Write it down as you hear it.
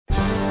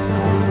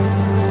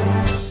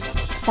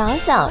小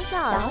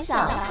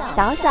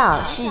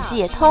小世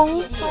界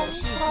通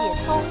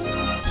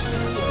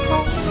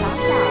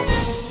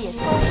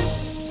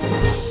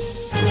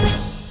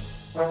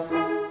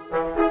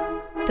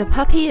The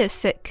puppy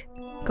is sick.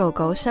 狗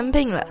狗生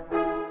病了。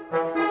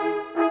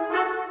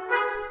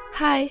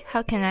Hi,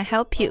 how can I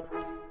help you?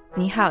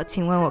 你好，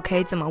请问我可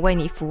以怎么为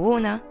你服务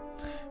呢？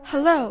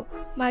 Hello,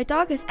 my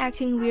dog is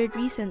acting weird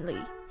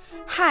recently.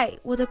 Hi,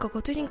 我的狗狗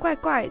最近怪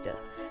怪的。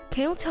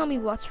Can you tell me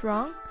what's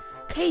wrong?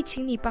 可以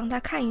请你帮它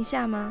看一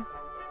下吗？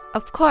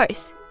 Of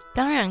course,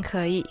 当然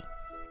可以。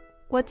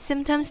What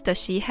symptoms does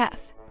she have?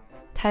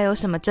 她有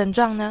什么症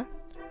状呢？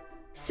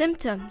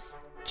 Symptoms,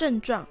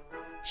 症状。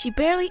She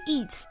barely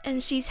eats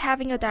and she's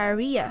having a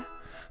diarrhea.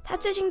 她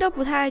最近都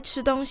不太爱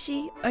吃东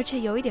西，而且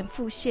有一点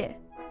腹泻。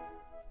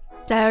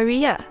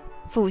Diarrhea,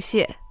 腹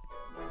泻。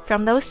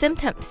From those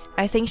symptoms,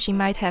 I think she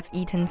might have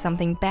eaten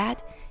something bad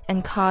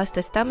and caused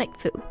a stomach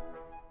flu.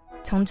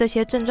 从这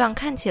些症状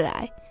看起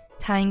来，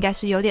她应该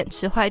是有点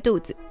吃坏肚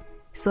子，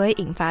所以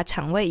引发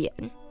肠胃炎。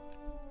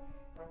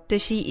Did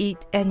she eat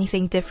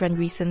anything different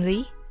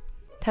recently?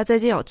 她最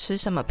近有吃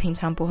什么平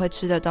常不会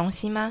吃的东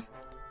西吗？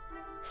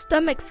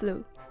 Stomach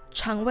flu,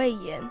 肠胃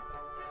炎。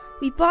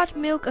We bought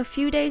milk a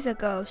few days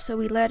ago, so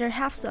we let her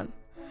have some.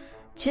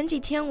 前几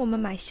天我们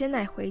买鲜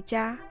奶回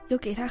家，又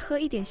给她喝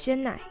一点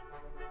鲜奶。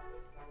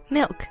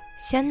Milk,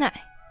 鲜奶。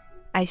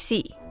I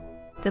see.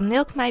 The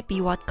milk might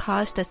be what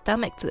caused the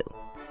stomach flu.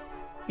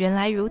 原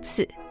来如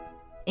此，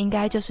应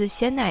该就是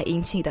鲜奶引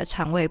起的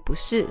肠胃不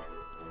适。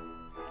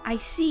I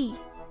see.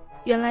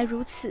 原来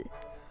如此。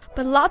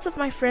But lots of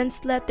my friends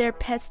let their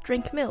pets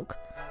drink milk.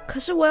 可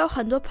是我有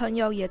很多朋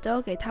友也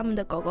都给他们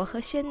的狗狗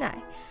喝鲜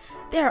奶。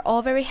They are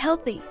all very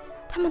healthy.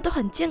 他们都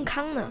很健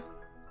康呢。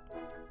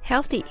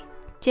Healthy,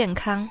 健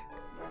康。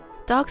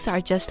Dogs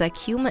are just like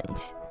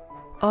humans.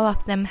 All of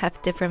them have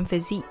different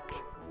physique.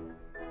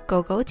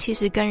 狗狗其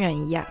实跟人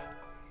一样，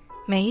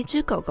每一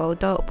只狗狗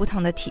都有不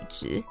同的体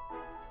质。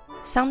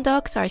Some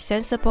dogs are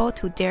sensible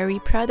to dairy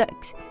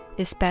products,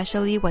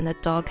 especially when a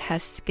dog has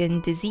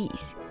skin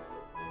disease.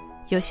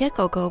 有些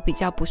狗狗比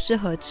较不适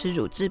合吃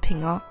乳制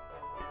品哦，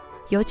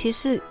尤其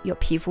是有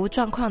皮肤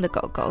状况的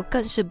狗狗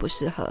更是不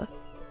适合。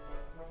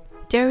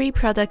Dairy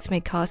products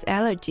may cause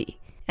allergy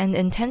and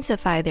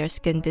intensify their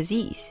skin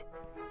disease.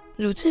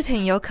 乳制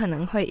品有可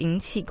能会引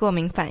起过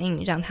敏反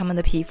应，让它们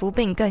的皮肤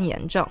病更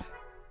严重。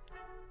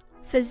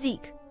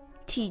Physique,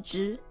 体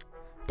质。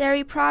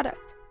Dairy product,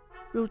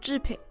 乳制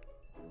品。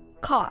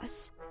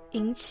Cause,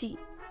 引起。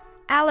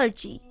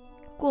Allergy,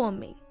 过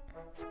敏。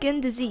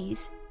Skin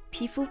disease,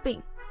 皮肤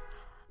病。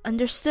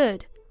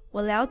Understood,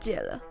 我了解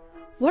了。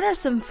What are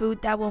some food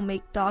that will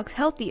make dogs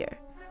healthier?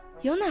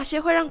 有哪些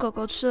会让狗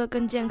狗吃得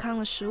更健康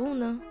的食物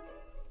呢？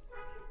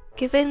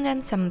 Giving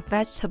them some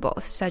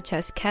vegetables such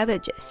as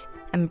cabbages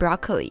and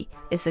broccoli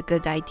is a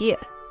good idea.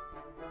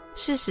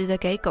 适时的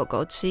给狗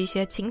狗吃一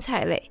些青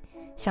菜类，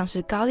像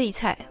是高丽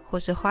菜或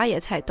是花椰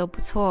菜都不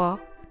错哦。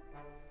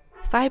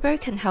Fiber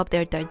can help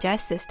their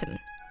digest system.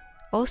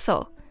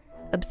 Also,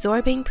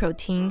 absorbing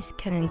proteins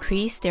can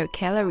increase their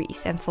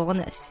calories and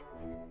fullness.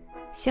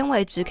 纤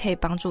维质可以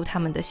帮助它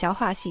们的消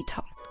化系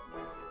统，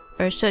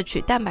而摄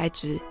取蛋白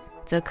质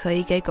则可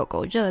以给狗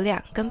狗热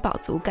量跟饱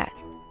足感。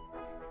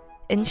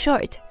In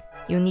short,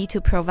 you need to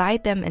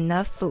provide them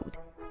enough food,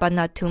 but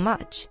not too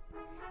much.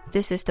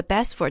 This is the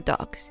best for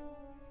dogs.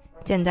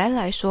 简单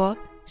来说，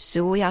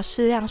食物要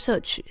适量摄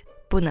取，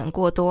不能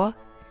过多，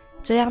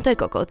这样对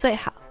狗狗最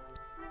好。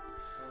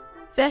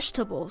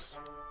Vegetables,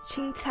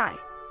 青菜。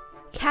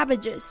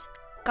Cabbages,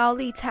 高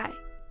丽菜。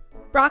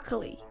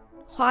Broccoli,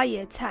 花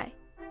椰菜。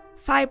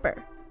Fiber,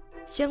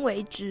 纤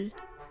维质。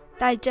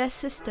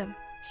Digest system,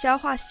 消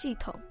化系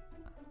统。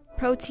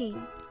Protein,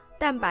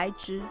 蛋白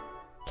质。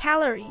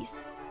Calories,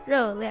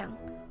 热量。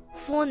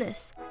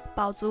Fullness,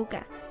 饱足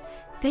感。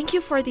Thank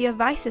you for the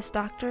advices,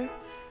 doctor.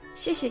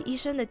 谢谢医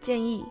生的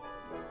建议。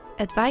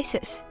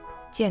Advices,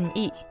 建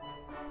议。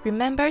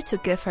Remember to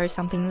give her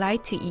something light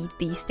to eat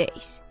these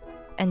days,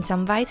 and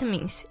some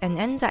vitamins and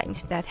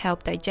enzymes that help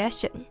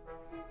digestion.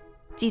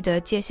 记得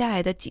接下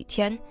来的几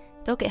天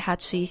都给她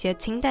吃一些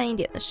清淡一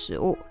点的食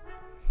物，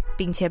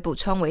并且补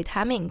充维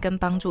他命跟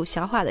帮助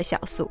消化的酵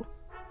素。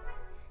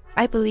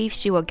I believe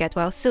she will get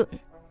well soon.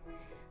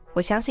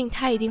 我相信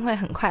她一定会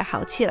很快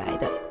好起来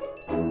的。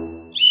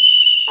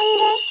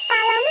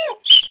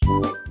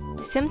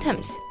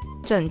Symptoms,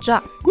 症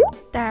状。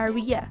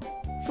Diarrhea,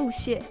 腹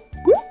泻。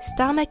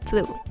Stomach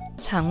flu,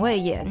 肠胃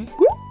炎。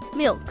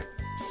Milk,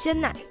 鲜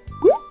奶。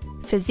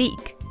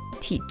Physique,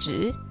 体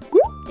质。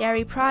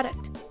Dairy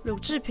product, 乳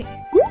制品。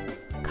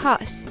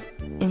Cause,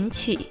 引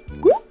起。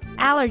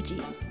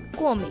Allergy,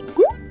 过敏。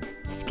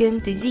Skin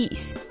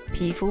disease,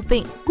 皮肤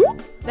病。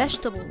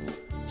Vegetables,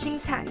 青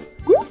菜。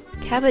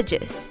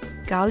Cabbages,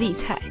 高丽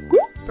菜。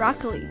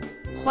Broccoli,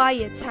 花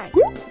椰菜。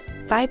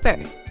Fiber,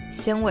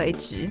 纤维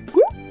质。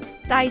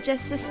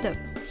Digest system,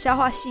 消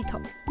化系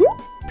统。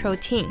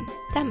Protein,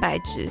 蛋白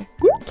质。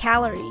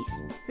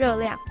Calories, 热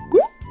量。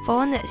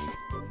Fullness,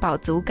 饱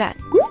足感。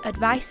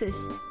Advices,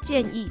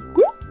 建议。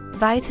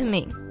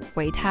Vitamin,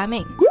 维他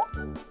命。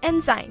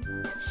enzyme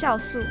酵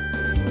素